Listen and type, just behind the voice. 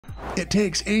It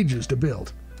takes ages to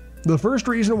build. The first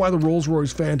reason why the Rolls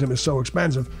Royce Phantom is so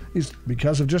expensive is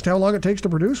because of just how long it takes to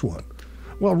produce one.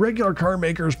 While regular car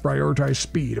makers prioritize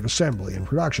speed of assembly and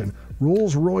production,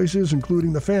 Rolls Royces,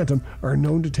 including the Phantom, are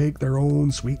known to take their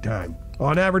own sweet time.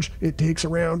 On average, it takes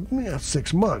around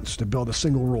 6 months to build a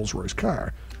single Rolls Royce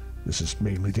car. This is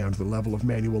mainly down to the level of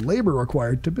manual labor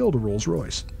required to build a Rolls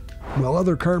Royce. While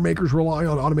other car makers rely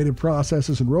on automated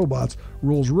processes and robots,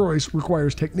 Rolls-Royce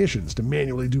requires technicians to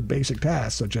manually do basic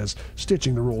tasks such as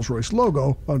stitching the Rolls-Royce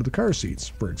logo onto the car seats,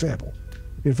 for example.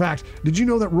 In fact, did you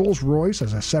know that Rolls-Royce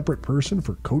has a separate person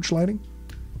for coach lighting?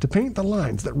 To paint the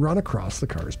lines that run across the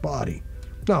car's body.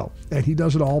 Oh, and he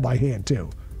does it all by hand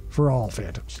too, for all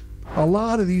Phantoms. A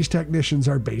lot of these technicians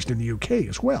are based in the UK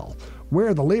as well,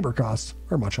 where the labor costs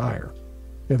are much higher.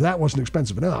 If that wasn't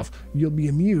expensive enough, you'll be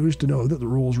amused to know that the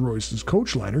Rolls-Royce's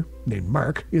coach liner, named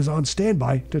Mark, is on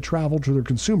standby to travel to their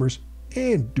consumers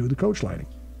and do the coach lining.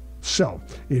 So,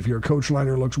 if your coach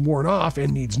liner looks worn off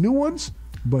and needs new ones,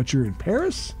 but you're in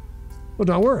Paris, well,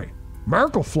 don't worry.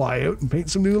 Mark will fly out and paint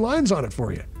some new lines on it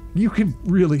for you. You can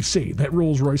really see that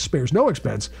Rolls-Royce spares no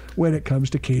expense when it comes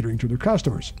to catering to their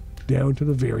customers, down to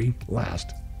the very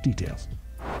last details.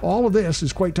 All of this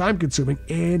is quite time-consuming,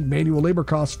 and manual labor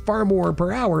costs far more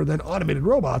per hour than automated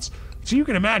robots, so you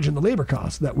can imagine the labor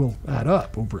costs that will add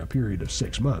up over a period of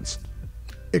 6 months.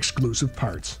 Exclusive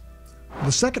parts.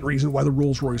 The second reason why the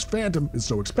Rolls-Royce Phantom is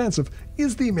so expensive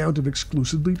is the amount of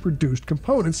exclusively produced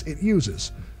components it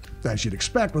uses. As you'd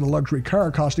expect with a luxury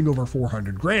car costing over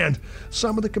 $400,000,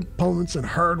 some of the components and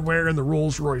hardware in the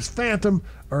Rolls-Royce Phantom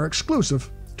are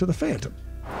exclusive to the Phantom.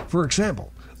 For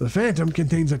example, the Phantom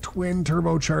contains a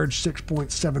twin-turbocharged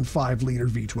 6.75-liter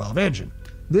V12 engine.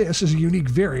 This is a unique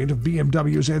variant of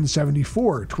BMW's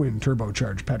N74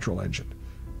 twin-turbocharged petrol engine.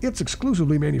 It's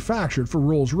exclusively manufactured for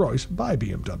Rolls-Royce by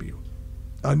BMW.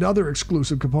 Another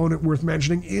exclusive component worth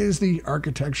mentioning is the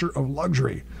architecture of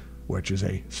luxury, which is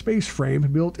a space frame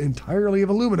built entirely of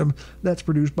aluminum that's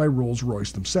produced by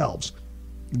Rolls-Royce themselves.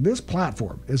 This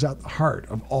platform is at the heart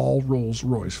of all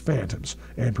Rolls-Royce Phantoms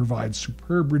and provides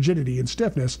superb rigidity and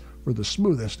stiffness for the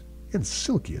smoothest and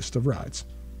silkiest of rides.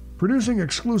 Producing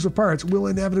exclusive parts will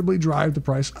inevitably drive the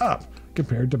price up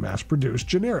compared to mass-produced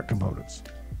generic components.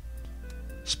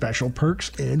 Special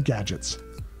perks and gadgets.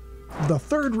 The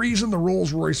third reason the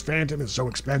Rolls-Royce Phantom is so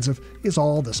expensive is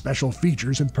all the special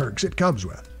features and perks it comes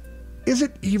with. Is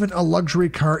it even a luxury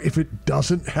car if it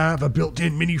doesn't have a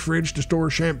built-in mini fridge to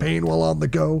store champagne while on the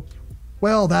go?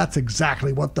 Well, that's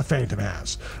exactly what the Phantom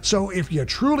has. So if you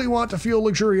truly want to feel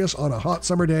luxurious on a hot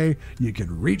summer day, you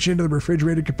can reach into the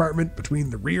refrigerated compartment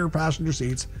between the rear passenger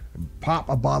seats and pop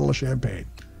a bottle of champagne.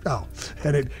 Oh,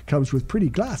 and it comes with pretty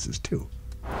glasses too.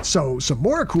 So some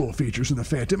more cool features in the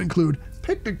Phantom include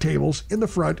picnic tables in the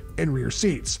front and rear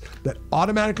seats that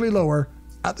automatically lower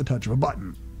at the touch of a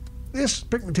button. This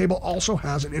picnic table also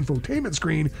has an infotainment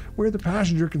screen where the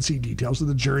passenger can see details of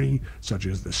the journey, such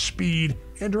as the speed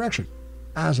and direction.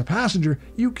 As a passenger,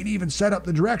 you can even set up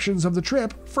the directions of the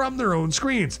trip from their own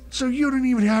screens, so you don't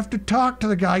even have to talk to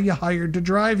the guy you hired to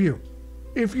drive you.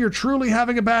 If you're truly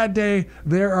having a bad day,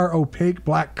 there are opaque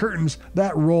black curtains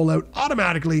that roll out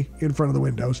automatically in front of the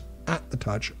windows at the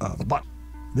touch of a button.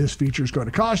 This feature is going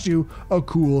to cost you a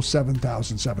cool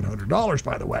 $7,700,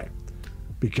 by the way,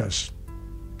 because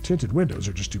tinted windows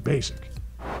are just too basic.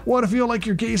 Want to feel like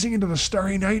you're gazing into the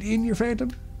starry night in your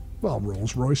Phantom? Well,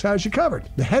 Rolls-Royce has you covered.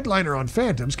 The headliner on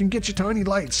Phantoms can get you tiny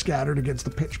lights scattered against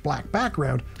the pitch black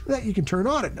background that you can turn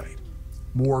on at night.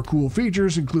 More cool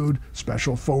features include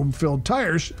special foam-filled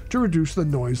tires to reduce the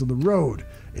noise of the road,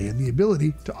 and the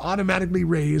ability to automatically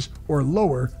raise or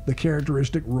lower the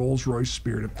characteristic Rolls-Royce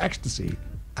Spirit of Ecstasy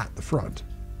at the front.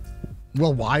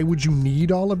 Well, why would you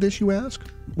need all of this, you ask?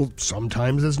 Well,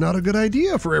 sometimes it's not a good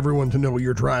idea for everyone to know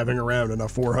you're driving around in a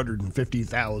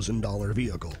 $450,000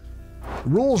 vehicle.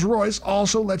 Rolls-Royce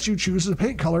also lets you choose the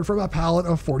paint color from a palette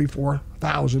of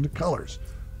 44,000 colors.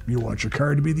 You want your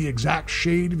car to be the exact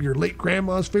shade of your late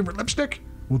grandma's favorite lipstick?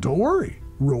 Well, don't worry.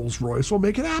 Rolls-Royce will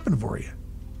make it happen for you.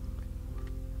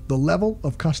 The level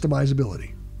of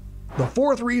customizability. The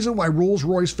fourth reason why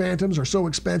Rolls-Royce Phantoms are so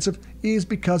expensive is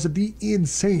because of the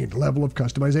insane level of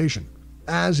customization.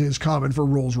 As is common for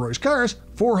Rolls-Royce cars,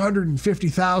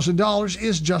 $450,000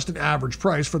 is just an average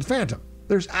price for the Phantom.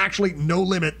 There's actually no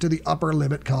limit to the upper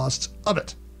limit costs of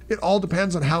it. It all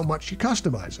depends on how much you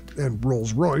customize it, and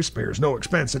Rolls-Royce spares no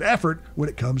expense and effort when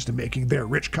it comes to making their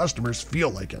rich customers feel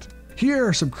like it. Here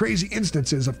are some crazy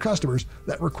instances of customers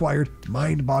that required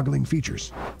mind-boggling features.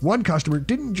 One customer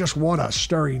didn't just want a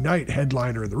Starry Night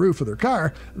headliner in the roof of their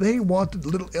car, they wanted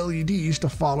little LEDs to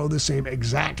follow the same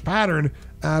exact pattern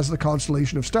as the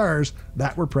constellation of stars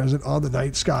that were present on the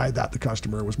night sky that the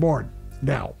customer was born.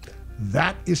 Now,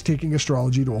 that is taking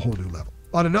astrology to a whole new level.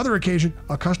 On another occasion,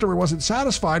 a customer wasn't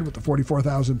satisfied with the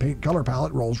 44,000 paint color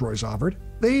palette Rolls-Royce offered.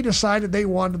 They decided they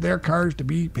wanted their cars to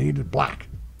be painted black.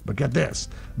 But get this,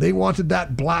 they wanted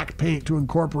that black paint to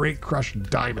incorporate crushed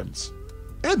diamonds.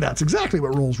 And that's exactly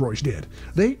what Rolls-Royce did.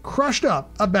 They crushed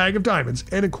up a bag of diamonds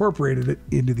and incorporated it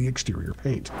into the exterior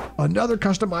paint. Another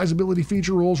customizability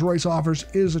feature Rolls-Royce offers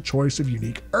is a choice of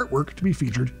unique artwork to be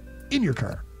featured in your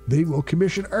car. They will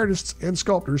commission artists and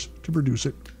sculptors to produce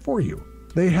it for you.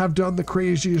 They have done the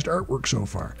craziest artwork so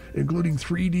far, including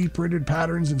 3D printed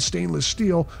patterns in stainless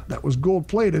steel that was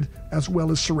gold-plated, as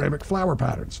well as ceramic flower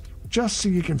patterns, just so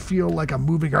you can feel like a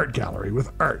moving art gallery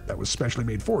with art that was specially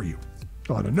made for you.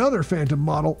 On another Phantom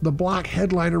model, the black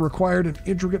headliner required an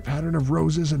intricate pattern of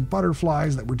roses and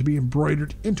butterflies that were to be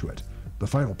embroidered into it. The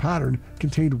final pattern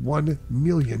contained 1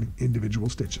 million individual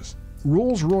stitches.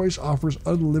 Rolls-Royce offers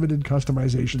unlimited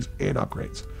customizations and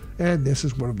upgrades, and this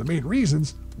is one of the main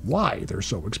reasons why they're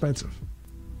so expensive.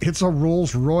 It's a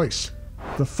Rolls-Royce.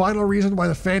 The final reason why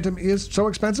the Phantom is so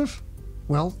expensive?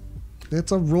 Well,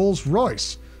 it's a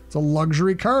Rolls-Royce. It's a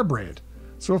luxury car brand,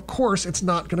 so of course it's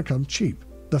not going to come cheap.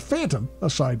 The Phantom,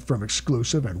 aside from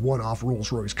exclusive and one-off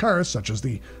Rolls-Royce cars such as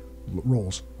the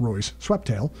Rolls-Royce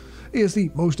Sweptail, is the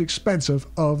most expensive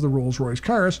of the Rolls-Royce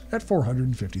cars at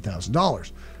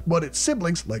 $450,000. But its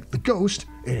siblings like the Ghost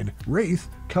and Wraith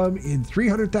come in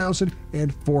 $300,000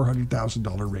 and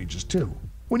 $400,000 ranges too.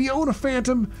 When you own a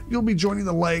Phantom, you'll be joining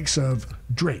the likes of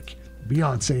Drake,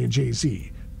 Beyonce and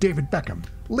Jay-Z, David Beckham,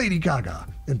 Lady Gaga,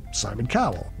 and Simon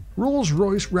Cowell.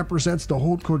 Rolls-Royce represents the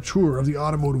haute couture of the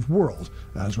automotive world.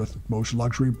 As with most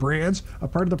luxury brands, a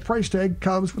part of the price tag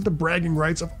comes with the bragging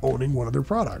rights of owning one of their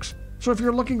products. So if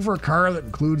you're looking for a car that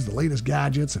includes the latest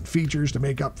gadgets and features to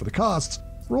make up for the costs,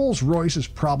 Rolls-Royce is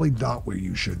probably not where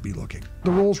you should be looking.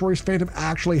 The Rolls-Royce Phantom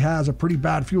actually has a pretty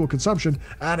bad fuel consumption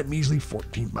at a measly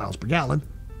 14 miles per gallon.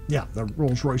 Yeah, the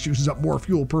Rolls-Royce uses up more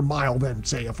fuel per mile than,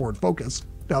 say, a Ford Focus.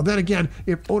 Now then again,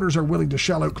 if owners are willing to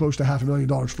shell out close to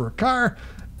 $500,000 for a car,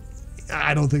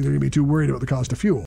 I don't think they're going to be too worried about the cost of fuel.